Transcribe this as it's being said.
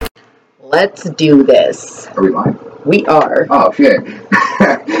Let's do this. Are we live? We are. Oh, shit.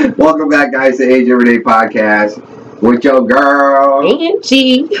 Welcome back, guys, to Angie and Rene podcast with your girl,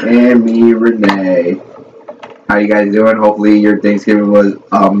 Angie. And me, Rene. How you guys doing? Hopefully your Thanksgiving was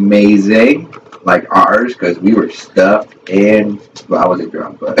amazing, like ours, because we were stuffed and, well, I wasn't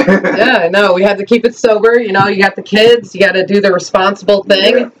drunk, but... Yeah, no, we had to keep it sober. You know, you got the kids. You got to do the responsible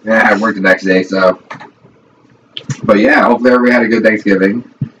thing. Yeah, I worked the next day, so... But yeah, hopefully everybody had a good Thanksgiving.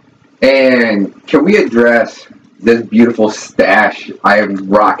 And can we address this beautiful stash I am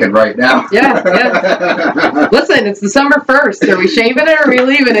rocking right now? Yeah. Listen, it's December 1st. Are we shaving it or are we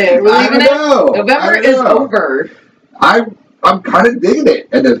leaving it? We're leaving it? November is over. I'm kind of digging it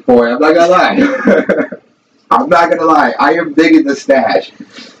at this point. I'm not going to lie. I'm not going to lie. I am digging the stash.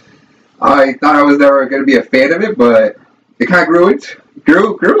 I thought I was never going to be a fan of it, but it kind of grew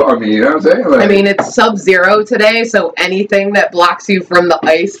on me, you know what I'm saying? Like, I mean, it's sub-zero today, so anything that blocks you from the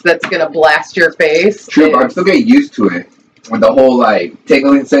ice that's going to blast your face. True, but I'm still getting used to it. With the whole, like,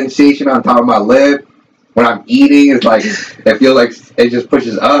 tingling sensation on top of my lip. When I'm eating, it's like, it feels like it just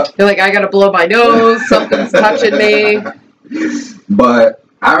pushes up. You're like, I got to blow my nose, something's touching me. But,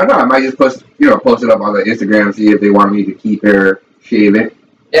 I don't know, I might just post it up on the Instagram and see if they want me to keep it or shave it.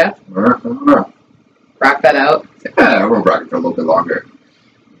 Yeah. I don't know. Rock that out. Yeah, I'm going to rock it for a little bit longer.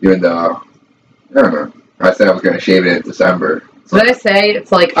 Even though, I don't know. I said I was going to shave it in December. Did I say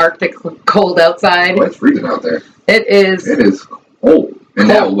it's like Arctic cold outside? Oh, it's freezing out there. It is. It is cold. And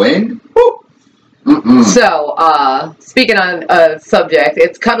that wind? Woo! So, speaking on a subject,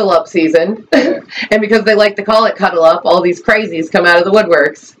 it's cuddle up season. Yeah. And because they like to call it cuddle up, all these crazies come out of the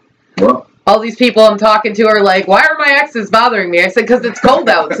woodworks. Well, all these people I'm talking to are like, why are my exes bothering me? I said, because it's cold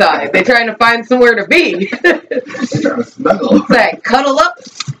outside. They're trying to find somewhere to be. they're trying to snuggle. What's that? Cuddle up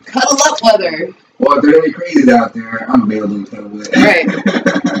weather. Well, if there are any crazies out there, I'm available to cuddle with. Right.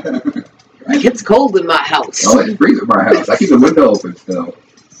 Like, it's cold in my house. Oh, it's freezing in my house. I keep the window open still.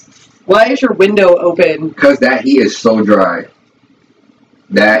 Why is your window open? Because that heat is so dry.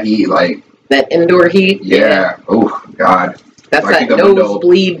 That heat, like... That indoor heat? Yeah. Oh, God. That's so that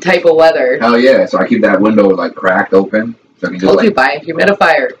nosebleed type of weather. Hell yeah. So I keep that window, like, cracked open. So I can Told you, buy a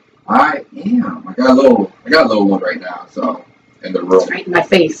humidifier. I am. I got a little one right now, so... In the room. It's right in my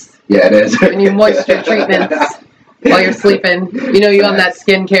face. Yeah, it is. Giving you moisture treatments while you're sleeping. You know you on that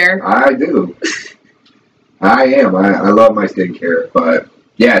skincare. I do. I am. I love my skincare. But,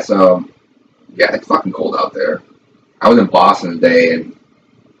 yeah, so... Yeah, it's fucking cold out there. I was in Boston today, and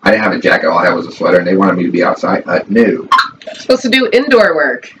I didn't have a jacket. All I had was a sweater, and they wanted me to be outside. No. Supposed to do indoor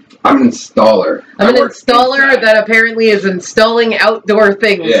work. I'm an installer. I'm an installer that apparently is installing outdoor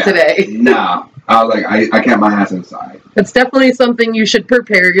things today. Nah. I was like, I kept my ass inside. It's definitely something you should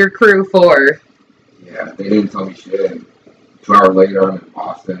prepare your crew for. Yeah, they didn't tell me shit. 2 hours later, I'm in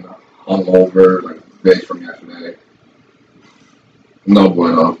Boston, hungover, like bitch from yesterday. No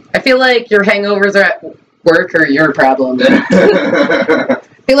bueno. I feel like your hangovers are at work or your problem. I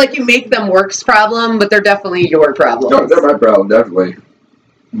feel like you make them work's problem, but they're definitely your problem. No, they're my problem, definitely.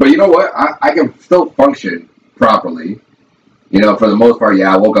 But you know what? I can still function properly. You know, for the most part,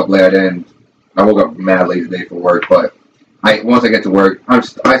 yeah, I woke up late and I woke up mad late today for work, but once I get to work, I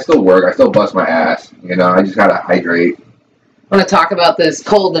still work. I still bust my ass. You know, I just gotta hydrate. I want to talk about this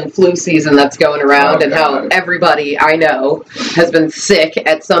cold and flu season that's going around and how everybody I know has been sick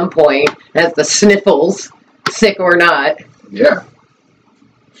at some point, has the sniffles, sick or not. Yeah.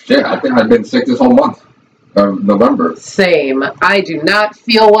 Shit, I think I've been sick this whole month of November. Same. I do not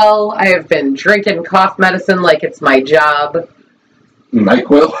feel well. I have been drinking cough medicine like it's my job.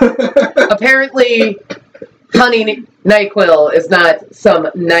 NyQuil? Apparently, honey NyQuil is not some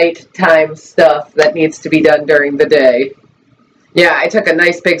nighttime stuff that needs to be done during the day. Yeah, I took a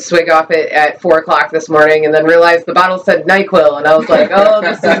nice big swig off it at 4 o'clock this morning and then realized the bottle said NyQuil, and I was like, oh,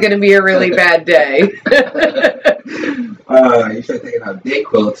 this is going to be a really bad day. You should have taken a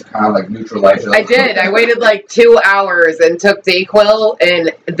Dayquil to kind of like neutralize it. I did. I waited like 2 hours and took Dayquil,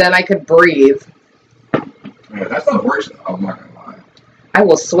 and then I could breathe. Yeah, that's not worse though, I'm not going to lie. I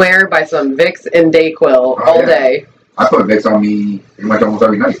will swear by some Vicks and Dayquil all day. I put Vicks on me pretty much almost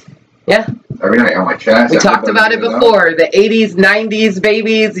every night. Yeah. Every night on my chest. We talked about it before. The 80s, 90s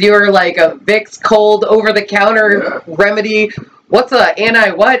babies, you're like a Vicks cold over-the-counter remedy. What's a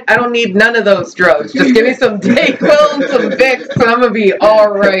anti-what? I don't need none of those drugs. Just give me some Dayquil and some Vicks, and I'm going to be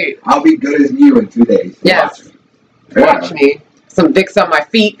all right. I'll be good as new in 2 days. Yes. Watch me. Some Vicks on my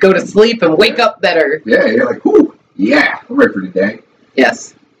feet, go to sleep, and wake up better. Yeah, you're like, whoo, yeah, I'm ready for today.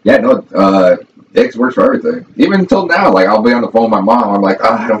 Yes. Yeah, no, Vicks works for everything. Even until now, like, I'll be on the phone with my mom. I'm like,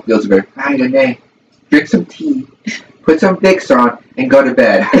 oh, I don't feel so good. Hi, Rene. Drink some tea. put some dicks on and go to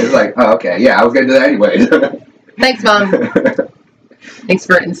bed. It's like, oh, okay, yeah, I was gonna do that anyway. Thanks, Mom. Thanks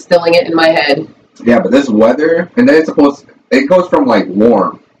for instilling it in my head. Yeah, but this weather, and then it goes from like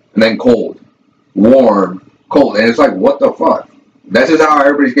warm and then cold, warm, cold, and it's like, what the fuck? This is how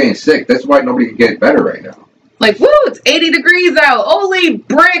everybody's getting sick. That's why nobody can get better right now. Like, woo, it's 80 degrees out. Holy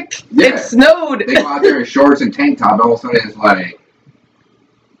brick. Yeah. It snowed. They go out there in shorts and tank top, and all of a sudden it's like,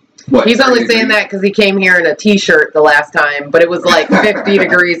 what? He's only saying that because he came here in a t-shirt the last time, but it was like 50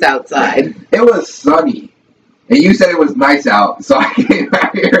 degrees outside. It was sunny. And you said it was nice out, so I came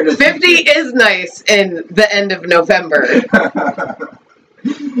out here in a 50 t-shirt. Is nice in the end of November.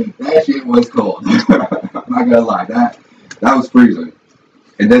 That shit was cold. I'm not gonna lie. That was freezing.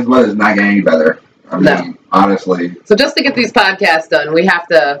 And this weather's not getting any better. I mean, honestly. So just to get these podcasts done, we have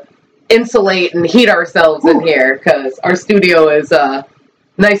to insulate and heat ourselves in here because our studio is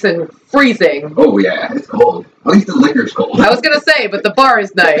nice and freezing. Oh, yeah. It's cold. At least the liquor's cold. I was going to say, but the bar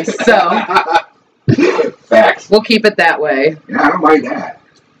is nice, so. Facts. We'll keep it that way. Yeah, I don't mind that.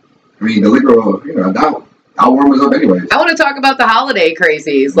 I mean, the liquor will, that'll warm us up anyways. I want to talk about the holiday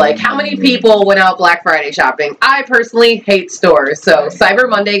crazies. Like, how many people went out Black Friday shopping? I personally hate stores, so Cyber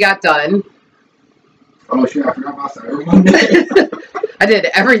Monday got done. Oh, shit, I forgot about Cyber Monday. I did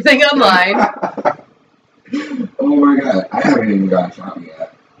everything online. Oh, my God. I haven't even gone shopping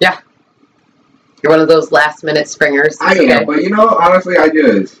yet. Yeah. You're one of those last-minute springers. I am, but, honestly,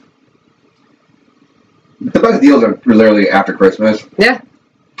 the best deals are literally after Christmas. Yeah.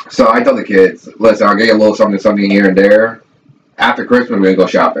 So I tell the kids, listen, I'll get you a little something here and there. After Christmas, we're going to go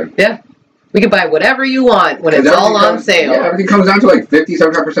shopping. Yeah. We can buy whatever you want when it's all on sale. Yeah, everything comes down to like 50,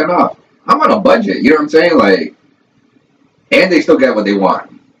 75% off. I'm on a budget, you know what I'm saying? Like, and they still get what they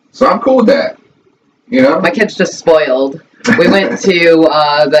want. So I'm cool with that. My kid's just spoiled. We went to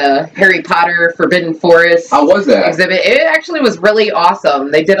the Harry Potter Forbidden Forest How was that? exhibit. It actually was really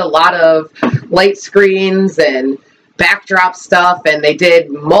awesome. They did a lot of light screens and backdrop stuff, and they did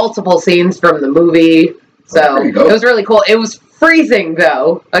multiple scenes from the movie. So it was really cool. It was freezing,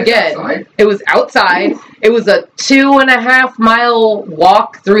 though. Again, it was outside. It was a 2.5 mile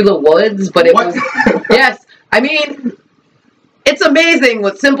walk through the woods, but it was... Yes. I mean... It's amazing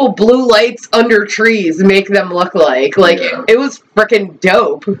what simple blue lights under trees make them look like. It was freaking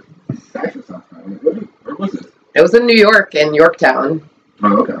dope. Where was it? It was in New York, in Yorktown.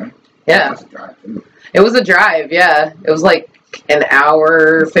 Oh, okay. Yeah. It was a drive, yeah. It was like an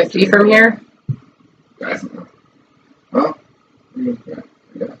hour 50 from here. That's enough. Well, yeah.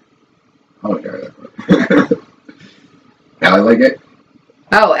 I'll look at it. Allie like it?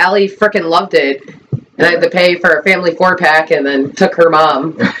 Oh, Allie freaking loved it. And I had to pay for a family 4-pack and then took her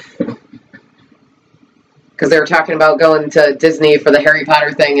mom. Because they were talking about going to Disney for the Harry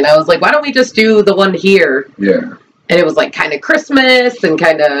Potter thing. And I was like, why don't we just do the one here? Yeah. And it was like kind of Christmas and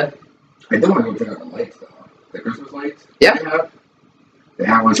kind of... I do want to go check out the lights, though. The Christmas lights? Yeah. They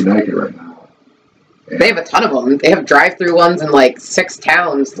have one in Connecticut right now. Yeah. They have a ton of them. They have drive-through ones in like 6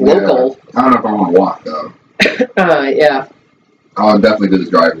 towns, local. I don't know if I want to walk, though. Yeah. I'll definitely do this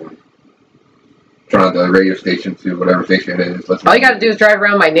drive one. Turn on the radio station to whatever station it is. All you gotta do is drive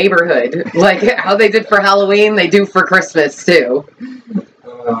around my neighborhood. Like how they did for Halloween, they do for Christmas, too.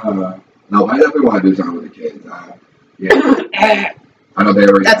 No, I definitely want to do something with the kids. Yeah. I know they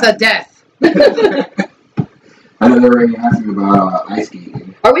already... That's a death. I know they're already asking about ice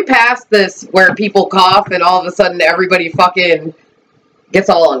skating. Are we past this where people cough and all of a sudden everybody fucking gets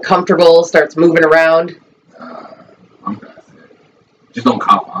all uncomfortable, starts moving around? I'm past it. Just don't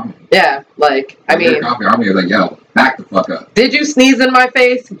cough on me. Yeah, I mean... Cough on me, like, yo, back the fuck up. Did you sneeze in my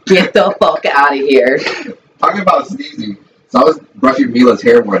face? Get the fuck out of here. Talking about sneezing. So I was brushing Mila's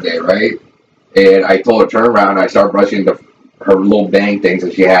hair one day, right? And I told her, turn around, and I started brushing her little bang things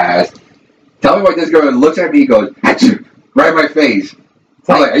that she has. Tell me what this girl looks at me and goes, achoo, right in my face.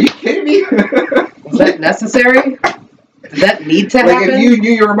 So I'm like, are you kidding me? Is that necessary? Does that need to happen? If you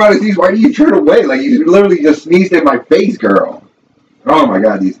knew you were about to sneeze, why do you turn away? You literally just sneezed in my face, girl. Oh my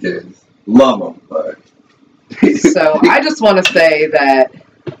God, these kids. Love them, but... So, I just want to say that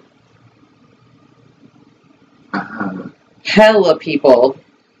hella people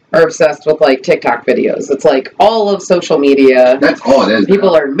are obsessed with, TikTok videos. It's all of social media. That's all it is.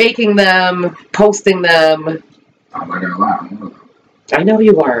 People are making them, posting them. I'm not gonna lie, I'm one of them. I know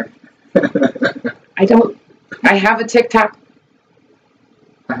you are. I have a TikTok,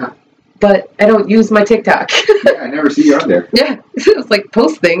 but I don't use my TikTok. Yeah, I never see you on there. Yeah, it's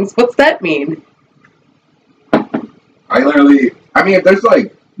post things. What's that mean? I mean, if there's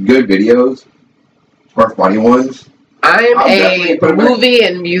good videos or funny ones, I'm a movie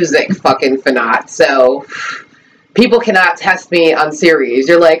and music fucking fanat, so people cannot test me on series.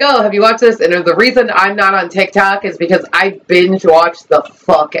 You're like, oh, have you watched this? And the reason I'm not on TikTok is because I binge watch the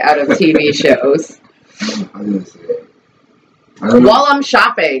fuck out of TV shows. While I'm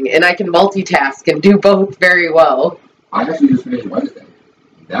shopping, and I can multitask and do both very well. I actually just finished Wednesday.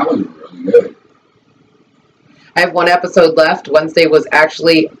 That was really good. I have one episode left. Wednesday was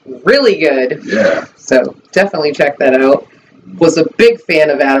actually really good. Yeah. So definitely check that out. Was a big fan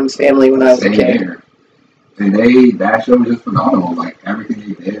of Addams Family when I was a kid. Here. And that show was just phenomenal. Like everything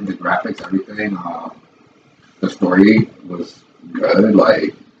they did, the graphics, everything. The story was good.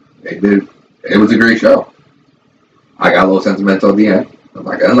 Like it was a great show. I got a little sentimental at the end. I'm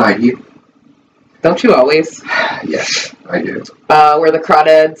like, I like you. Don't you always? Yes, I do. Where the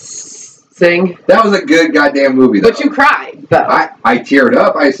crawdads sing. That was a good goddamn movie, though. But you cried, though. I teared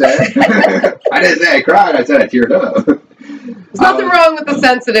up, I said. I didn't say I cried, I said I teared up. There's nothing wrong with the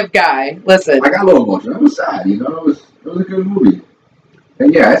sensitive guy. Listen. I got a little emotional. I was sad, you know? It was a good movie.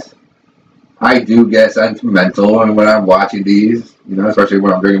 And yes, I do get sentimental when I'm watching these, you know, especially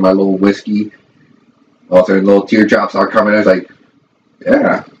when I'm drinking my little whiskey. Also, little teardrops are coming. I was like,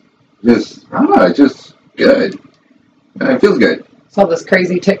 yeah. I don't know, it's just good. And it feels good. Saw this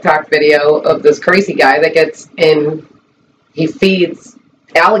crazy TikTok video of this crazy guy that gets in, he feeds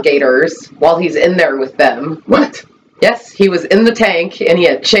alligators while he's in there with them. What? Yes, he was in the tank and he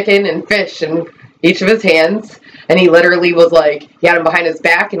had chicken and fish in each of his hands. And he literally was like, he had him behind his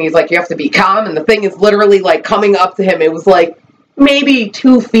back and he's like, you have to be calm. And the thing is literally like coming up to him. It was like maybe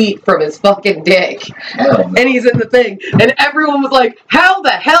 2 feet from his fucking dick. And he's in the thing. And everyone was like, how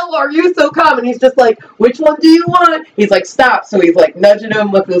the hell are you so calm? And he's just like, which one do you want? He's like, stop. So he's like nudging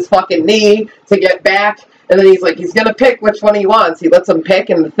him with his fucking knee to get back. And then he's like, he's going to pick which one he wants. He lets him pick,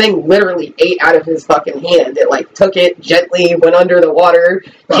 and the thing literally ate out of his fucking hand. It, like, took it gently, went under the water,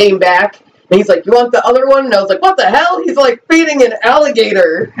 came back. And he's like, you want the other one? And I was like, what the hell? He's, like, feeding an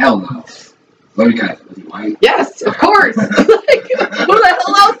alligator. Hell no. Let me guess. Was he white? Yes, of course. Like, who the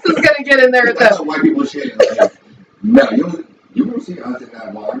hell else is going to get in there with That's them? white people shit. Like, no, you won't see us in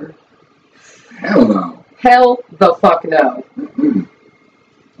that water. Hell no. Hell the fuck no. Mm-hmm.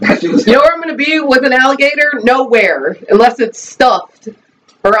 You know where I'm going to be with an alligator? Nowhere. Unless it's stuffed.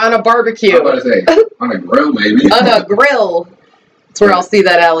 Or on a barbecue. I was about to say, on a grill, maybe. On a grill. That's where I'll see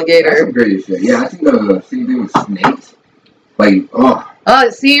that alligator. That's some crazy shit. Yeah, I think the same thing with snakes.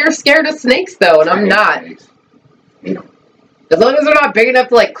 Like, see, you're scared of snakes, though, and I'm not. Snakes. Hate them. As long as they're not big enough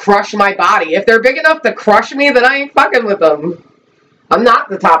to, like, crush my body. If they're big enough to crush me, then I ain't fucking with them. I'm not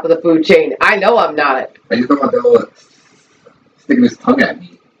the top of the food chain. I know I'm not. I just don't want that sticking his tongue at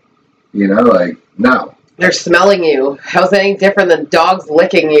me. You know, like, no. They're smelling you. How's that any different than dogs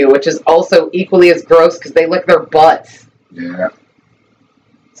licking you, which is also equally as gross because they lick their butts. Yeah.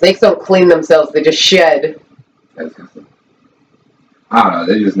 Snakes don't clean themselves. They just shed. That's disgusting. I don't know.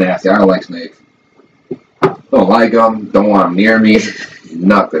 They're just nasty. I don't like snakes. Don't like them. Don't want them near me.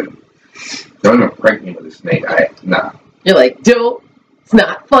 Nothing. Don't even prank me with a snake. Nah. You're like, don't. It's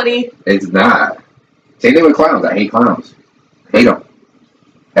not funny. It's not. Same thing with clowns. I hate clowns. I hate them.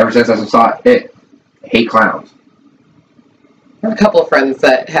 Ever since I saw it, I hate clowns. I have a couple of friends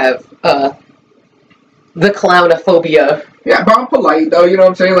that have the clownophobia. Yeah, but I'm polite, though. You know what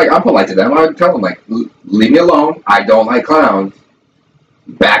I'm saying? Like, I'm polite to them. I tell them, like, leave me alone. I don't like clowns.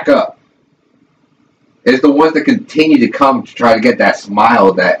 Back up. It's the ones that continue to come to try to get that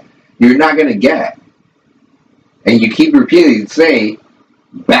smile that you're not going to get. And you keep repeatedly say,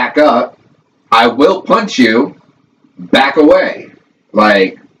 back up. I will punch you. Back away.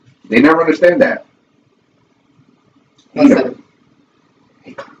 Like, they never understand that. Listen.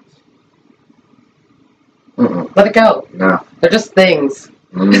 Hate clowns. Let it go. No. They're just things.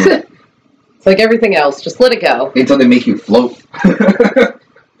 It's like everything else. Just let it go. Until they make you float.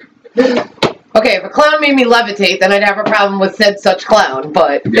 Okay, if a clown made me levitate, then I'd have a problem with said such clown.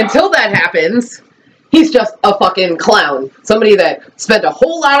 But until that happens, he's just a fucking clown. Somebody that spent a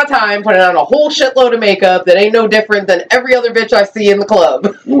whole lot of time putting on a whole shitload of makeup that ain't no different than every other bitch I see in the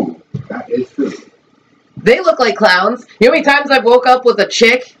club. Ooh, that is true. They look like clowns. You know how many times I woke up with a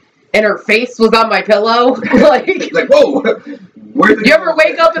chick and her face was on my pillow? like, whoa! You ever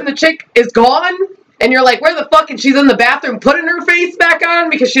wake up and the chick is gone? And you're like, where the fuck? And she's in the bathroom putting her face back on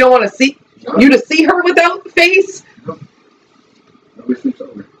because she don't want to see you to see her without the face? Nobody sleeps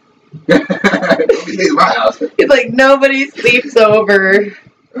over. Nobody sleeps in my house. It's like nobody sleeps over.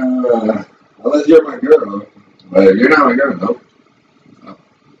 Unless you're my girl. But if you're not my girl, nope.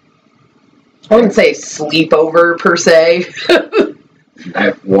 I wouldn't say sleepover per se.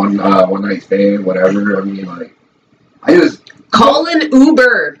 That one night stand, whatever. I mean, like, I just call an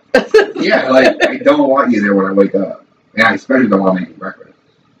Uber. Yeah, like, I don't want you there when I wake up. And I especially don't want to make breakfast.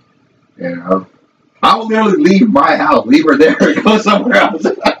 You know? I will literally leave my house, leave her there, and go somewhere else.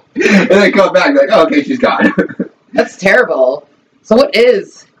 And then come back and be like, oh, okay, she's gone. That's terrible. So what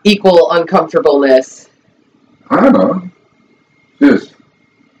is equal uncomfortableness? I don't know. Just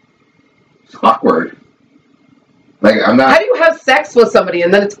it's awkward. Like, I'm not... How do you have sex with somebody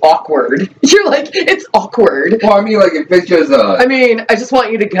and then it's awkward? You're like, it's awkward. Well, I mean, like, if it's just I mean, I just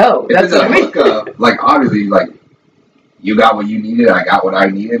want you to go. If That's it's what a I mean. hookup, like, obviously, like, you got what you needed, I got what I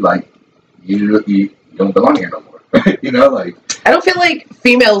needed, like, you don't belong here no more. You know, like... I don't feel like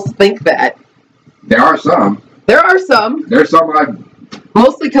females think that. There are some. There are some. There's some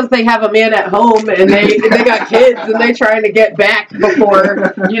Mostly because they have a man at home and they got kids and they're trying to get back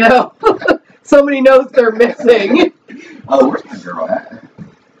before, you know, somebody knows they're missing. Oh, where's my girl at?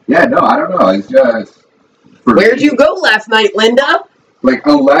 Yeah, no, I don't know. It's just... Where'd you go last night, Linda? Like,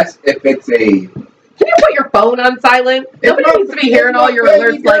 unless if it's a... Can you put your phone on silent? Nobody needs to be hearing all your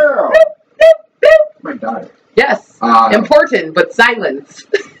alerts like, boop, boop, boop. My daughter. Yes, important, but silence.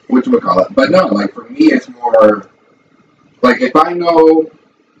 Whatchamacallit. But no, like, for me, it's more... Like, if I know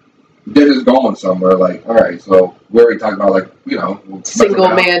this is going somewhere, like, all right, so we already talked about, like, you know... Single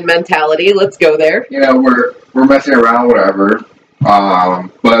man mentality, let's go there. You know, we're messing around, whatever.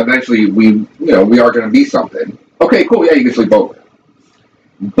 But eventually, we are going to be something. Okay, cool, yeah, you can sleep over.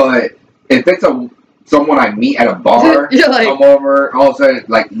 But if it's someone I meet at a bar, You're like, come over, all of a sudden,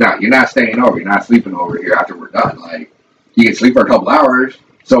 like, no, you're not staying over. You're not sleeping over here after we're done. Like, you can sleep for a couple hours,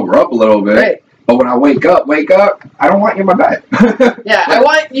 sober up a little bit. Right. But when I wake up, I don't want you in my bed. Yeah, I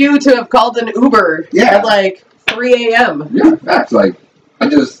want you to have called an Uber at like 3 a.m. Yeah, that's like, I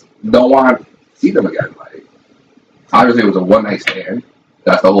just don't want to see them again. Like, obviously, it was a one-night stand.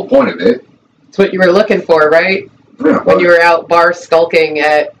 That's the whole point of it. That's what you were looking for, right? Yeah, when you were out bar skulking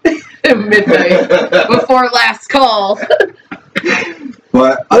at midnight before last call.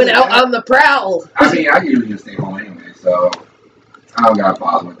 But went out on the prowl. I mean, I usually just stay home anyway, so I don't got a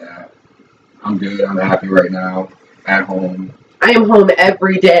problem with that. I'm good. I'm happy right now. At home. I am home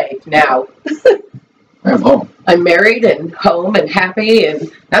every day now. I'm home. I'm married and home and happy,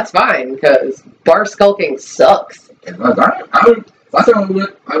 and that's fine because bar skulking sucks. Last time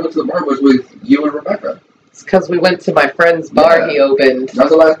I went to the bar was with you and Rebecca. It's because we went to my friend's bar he opened.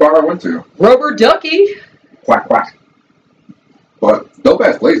 That's the last bar I went to. Rubber Ducky. Quack, quack. But dope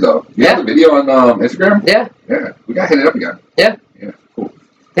ass place though. You have the video on Instagram? Yeah. Yeah. We got to hit it up again. Yeah. Yeah. Cool.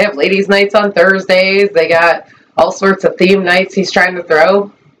 They have ladies' nights on Thursdays. They got all sorts of theme nights he's trying to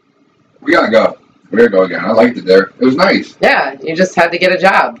throw. We gotta go. We're gonna go again. I liked it there. It was nice. Yeah, you just had to get a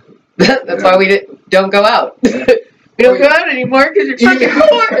job. That's why we don't go out. Yeah. We don't go out anymore because you're fucking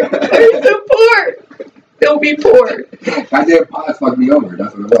poor. You're so poor. They'll be poor. I did pods fuck me over.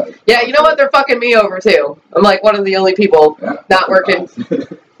 That's what it was. Yeah, you know what? They're fucking me over too. I'm like one of the only people not working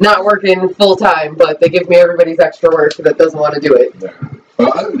full time, but they give me everybody's extra work that doesn't want to do it. Yeah.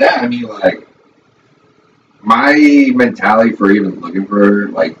 But other than that, I mean, like, my mentality for even looking for,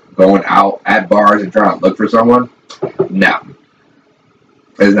 like, going out at bars and trying to look for someone, no.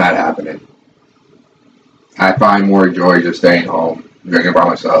 It's not happening. I find more joy just staying home, drinking by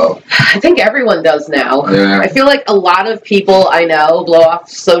myself. I think everyone does now. Yeah. I feel like a lot of people I know blow off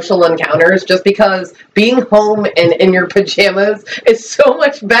social encounters just because being home and in your pajamas is so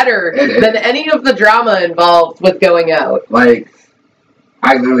much better than any of the drama involved with going out. Like,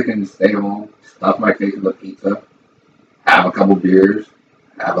 I literally can stay home, stuff my face with a pizza, have a couple beers,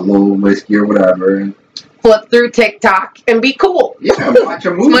 have a little whiskey or whatever, and flip through TikTok and be cool. Yeah, watch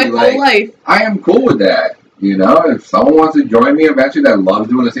a movie. It's my whole life. I am cool with that. You know, if someone wants to join me eventually that loves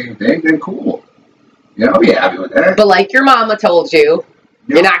doing the same thing, then cool. You know, I'll be happy with that. But like your mama told you,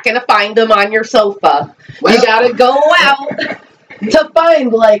 you're not going to find them on your sofa. Well, you got to go out to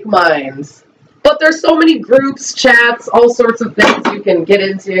find like minds. But there's so many groups, chats, all sorts of things you can get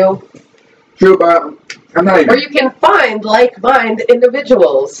into. True, but I'm not even... Or you can find like-minded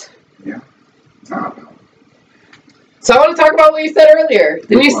individuals. Yeah. I don't know. So I want to talk about what you said earlier.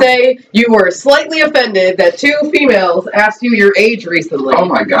 Didn't you say you were slightly offended that 2 females asked you your age recently? Oh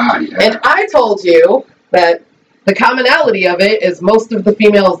my God, yeah. And I told you that the commonality of it is most of the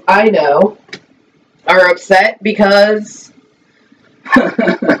females I know are upset because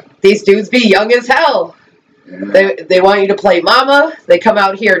these dudes be young as hell. Yeah. They want you to play mama. They come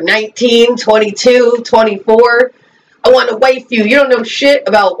out here 19, 22, 24. I want to wife you. You don't know shit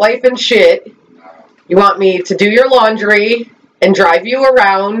about wife and shit. You want me to do your laundry and drive you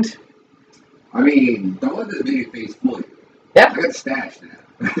around. I mean, don't let this baby face fool you. Yeah. I got stashed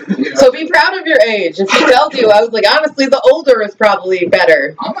now. You know? So be proud of your age. If she tells you, I was like, honestly, the older is probably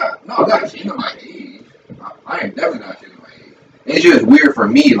better. I'm not shaming my age. I am definitely not shaming my age. It's just weird for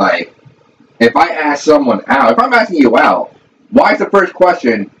me, like, if I ask someone out, if I'm asking you out, why is the first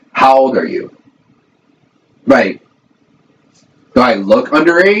question, how old are you? Like, do I look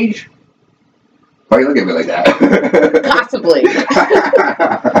underage? Why are you looking at me like that? Possibly.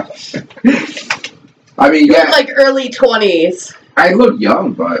 I mean, You yeah. look like early 20s. I look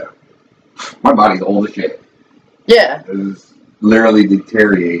young, but my body's old as shit. Yeah. It's literally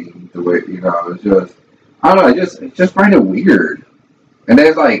deteriorating the way, you know, it's just, I don't know, I just find it weird. And then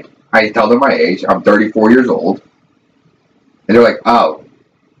it's like, I tell them my age, I'm 34 years old. And they're like, oh,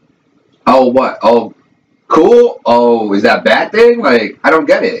 what? Oh, cool? Oh, is that a bad thing? Like, I don't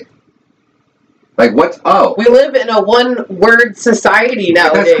get it. Like, what's up? We live in a one-word society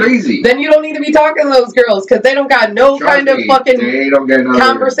nowadays. That's crazy. Then you don't need to be talking to those girls because they don't got no Trust kind of me, fucking they don't get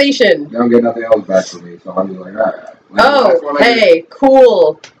conversation. They don't get nothing else back from me, so I'm just like, alright. Like, Oh, hey,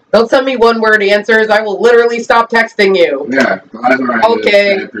 cool. Don't send me one-word answers. I will literally stop texting you. Yeah, that's what I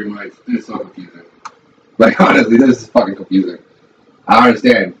Okay. said pretty much. This is so confusing. Like, honestly, this is fucking confusing. I don't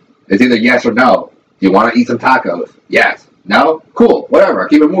understand. It's either yes or no. Do you want to eat some tacos? Yes. No? Cool. Whatever. I'll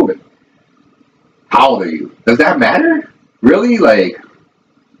keep it moving. How old are you? Does that matter? Really? Like,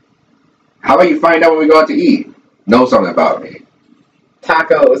 how about you find out when we go out to eat? Know something about me.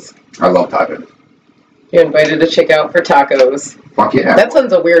 Tacos. I love tacos. You invited a chick out for tacos. Fuck yeah. That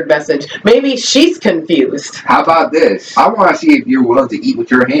sends a weird message. Maybe she's confused. How about this? I want to see if you're willing to eat with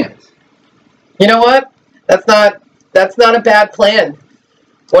your hands. You know what? That's not a bad plan.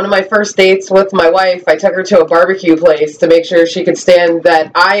 One of my first dates with my wife, I took her to a barbecue place to make sure she could stand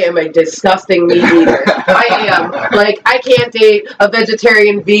that I am a disgusting meat eater. I am. Like, I can't date a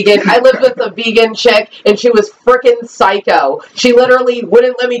vegetarian vegan. I lived with a vegan chick, and she was freaking psycho. She literally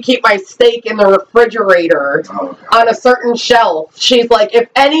wouldn't let me keep my steak in the refrigerator on a certain shelf. She's like, if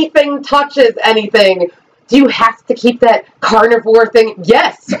anything touches anything, do you have to keep that carnivore thing?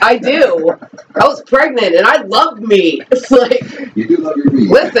 Yes, I do. I was pregnant and I loved meat. It's like, you do love your meat.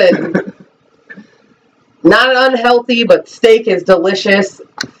 Listen, not unhealthy, but steak is delicious.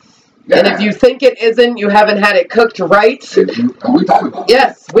 Yeah. And if you think it isn't, you haven't had it cooked right. We talked about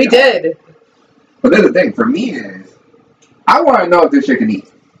Yes, we did. But then the thing for me is, I want to know if this shit can eat.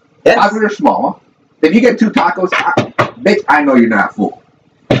 Yes. Tacos are small. If you get 2 tacos, bitch, I know you're not full.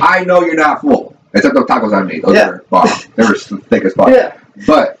 I know you're not full. Except those tacos I made. Those were bomb. They were thick as fuck. Yeah.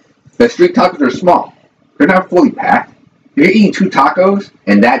 But the street tacos are small. They're not fully packed. If you're eating 2 tacos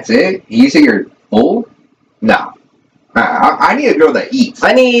and that's it, and you say you're full? No. I need a girl that eats.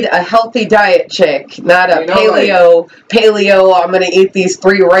 I need a healthy diet chick, not a paleo, I'm going to eat these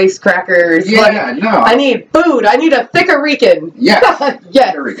 3 rice crackers. Yeah, no. I need food. I need a thicker-rican. Yes.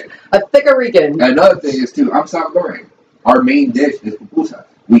 Yes. A thicker-rican. Another thing is, too, I'm Salvadorian. Our main dish is pupusas.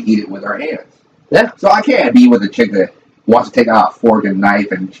 We eat it with our hands. Yeah. So I can't be with a chick that wants to take out a fork and knife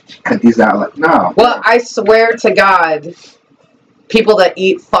and cut these out. Like, no. Well, I swear to God, people that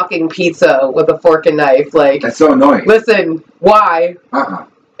eat fucking pizza with a fork and knife, like... That's so annoying. Listen, why?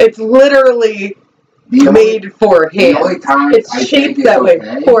 It's literally The made for hands. The only time it's shaped that way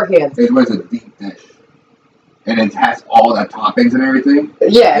for hands. It was a deep dish. And it has all the toppings and everything.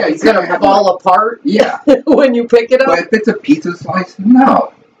 Yeah, it's going to fall apart when you pick it up. But if it's a pizza slice,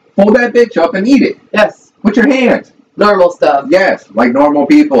 no. Fold that bitch up and eat it. Yes. With your hands. Normal stuff. Yes, like normal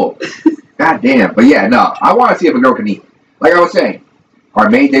people. God damn. But yeah, no. I want to see if a girl can eat. Like I was saying, our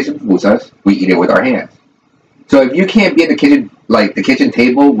main dish is pupusas. We eat it with our hands. So if you can't be at the kitchen, like the kitchen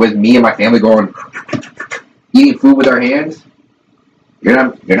table with me and my family going, eating food with our hands, you're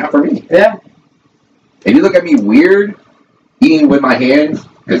not for me. Yeah. If you look at me weird, eating with my hands,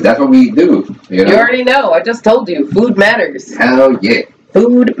 because that's what we do. You know? You already know. I just told you. Food matters. Hell yeah.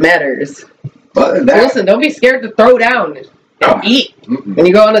 Food matters. But that, listen, don't be scared to throw down and eat when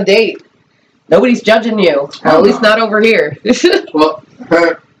you go on a date. Nobody's judging you. Well, at least not over here. Well,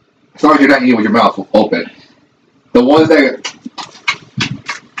 as long as you're not eating with your mouth open. The ones that...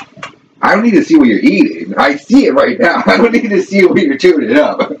 I don't need to see what you're eating. I see it right now. I don't need to see what you're chewing it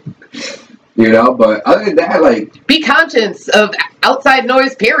up. You know, but other than that, like... Be conscious of outside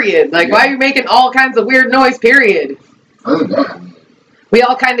noise, period. Like, why are you making all kinds of weird noise, period? Other than that, we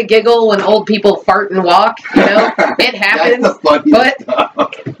all kind of giggle when old people fart and walk, you know? It happens. That's the funniest stuff.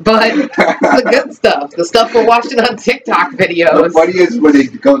 But the good stuff. The stuff we're watching on TikTok videos. The funniest when they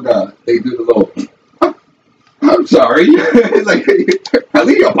do the little... I'm sorry. Like, at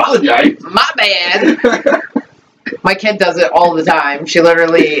least you apologize. My bad. My kid does it all the time. She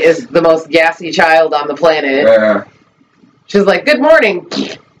literally is the most gassy child on the planet. She's like, good morning.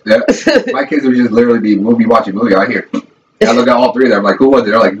 Yeah. My kids would just literally we'll be watching a movie out here. And I look at all three of them. I'm like, who was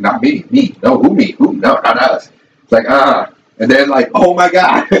it? They're like, not me. Me. No, who me? Who? No, not us. It's like, And then like, oh my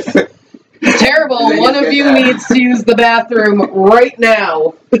God. Terrible. One of you needs to use the bathroom right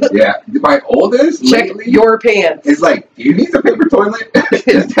now. Yeah. My oldest check lately, your pants. It's like, do you need a paper toilet?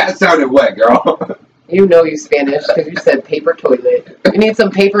 That sounded wet, girl. You know you Spanish because you said paper toilet. You need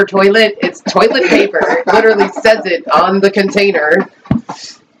some paper toilet? It's toilet paper. It literally says it on the container.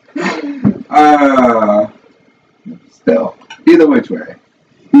 Still, either which way,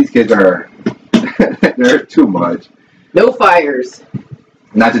 these kids are, they're too much. No fires.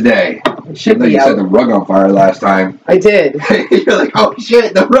 Not today. It should be. You out. set the rug on fire last time. I did. You're like, oh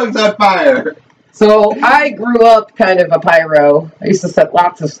shit, the rug's on fire. So I grew up kind of a pyro. I used to set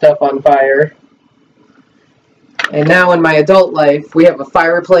lots of stuff on fire. And now in my adult life, we have a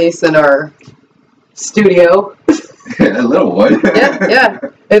fireplace in our studio. A little one. Yeah.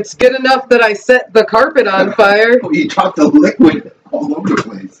 It's good enough that I set the carpet on fire. You dropped the liquid all over the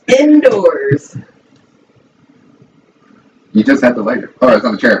place. Indoors. You just had the lighter. Oh, it's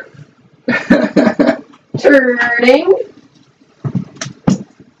on the chair. Turning.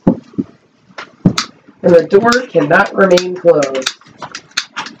 And the door cannot remain closed.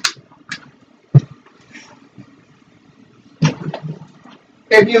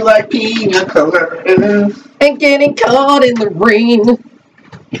 If you like pina coladas. And getting caught in the rain.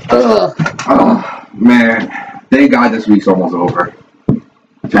 Ugh. Oh, man. Thank God this week's almost over.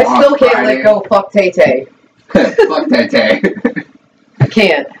 I still can't let go fuck Tay-Tay. Fuck Tay-Tay. I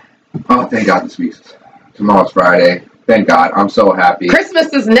can't. Oh, thank God this week's. Tomorrow's Friday. Thank God. I'm so happy.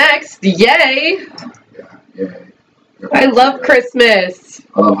 Christmas is next. Yay. Yeah. I love Christmas.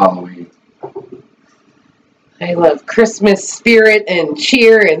 I love Halloween. I love Christmas spirit and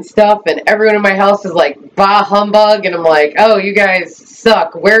cheer and stuff, and everyone in my house is like, bah humbug, and I'm like, oh, you guys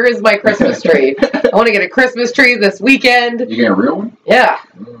suck. Where is my Christmas tree? I want to get a Christmas tree this weekend. You get a real one? Yeah.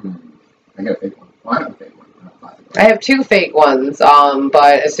 I got a fake one. Well, I have a fake one. I have 2 fake ones,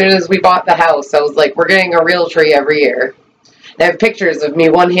 but as soon as we bought the house, I was like, we're getting a real tree every year. I have pictures of me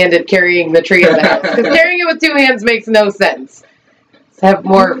one-handed carrying the tree in the house, because carrying it with 2 hands makes no sense. Let's have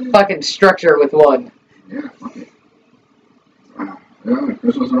more fucking structure with one. Yeah, fuck it. Yeah,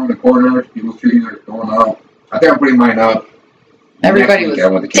 Christmas around the corner. People's trees are going up. I think I'm putting mine up. Everybody was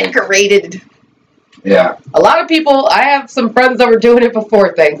decorated. Yeah. A lot of people, I have some friends that were doing it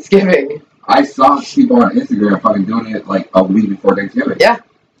before Thanksgiving. I saw people on Instagram fucking doing it like a week before Thanksgiving. Yeah.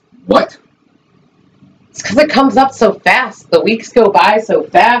 What? It's because it comes up so fast. The weeks go by so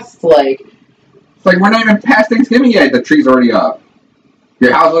fast. It's like we're not even past Thanksgiving yet. The tree's already up.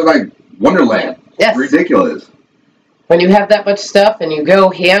 Your house looks like Wonderland. Yes. Ridiculous. When you have that much stuff and you go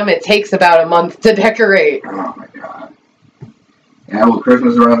ham, it takes about a month to decorate. Oh my God. Yeah, well,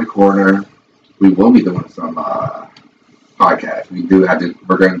 Christmas is around the corner. We will be doing some podcasts.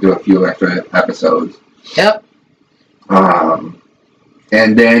 We're going to do a few extra episodes. Yep.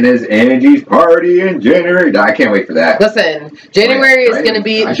 And then is Angie's party in January. I can't wait for that. Listen, January is going to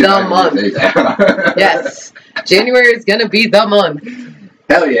be the month. Yes. January is going to be the month.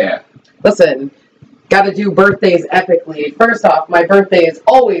 Hell yeah. Listen, got to do birthdays epically. First off, my birthday is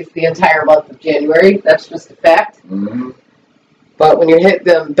always the entire month of January. That's just a fact. Mm-hmm. But when you hit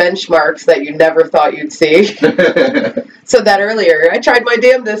the benchmarks that you never thought you'd see. Said that earlier. I tried my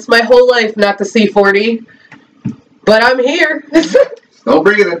damnedest my whole life not to see 40. But I'm here. Still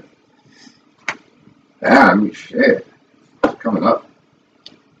breathing. Yeah, I mean, shit. It's coming up.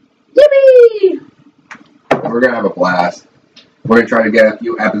 Yippee! We're going to have a blast. We're going to try to get a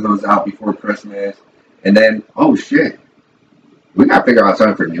few episodes out before Christmas. And then, oh shit. We got to figure out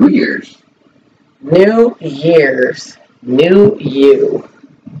something for New Year's. New Year's. New you.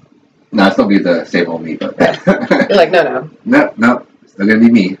 No, it's still be the same old me, but You're like, no. No, it's still gonna be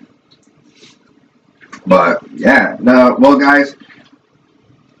me. But yeah, no. Well, guys,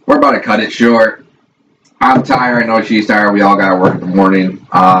 we're about to cut it short. I'm tired. I know she's tired. We all gotta work in the morning.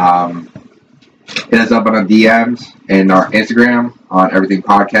 Hit us up on our DMs and our Instagram on Everything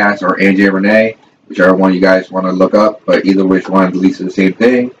Podcast or Angie and Rene, whichever one you guys want to look up. But either which one, at least the same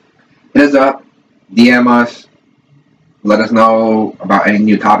thing. Hit us up. DM us. Let us know about any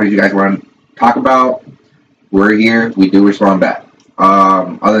new topics you guys want to talk about. We're here. We do respond back.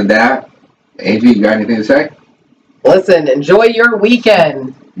 Other than that, Angie, you got anything to say? Listen, enjoy your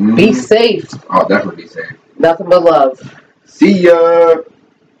weekend. Be safe. Oh, definitely be safe. Nothing but love. See ya.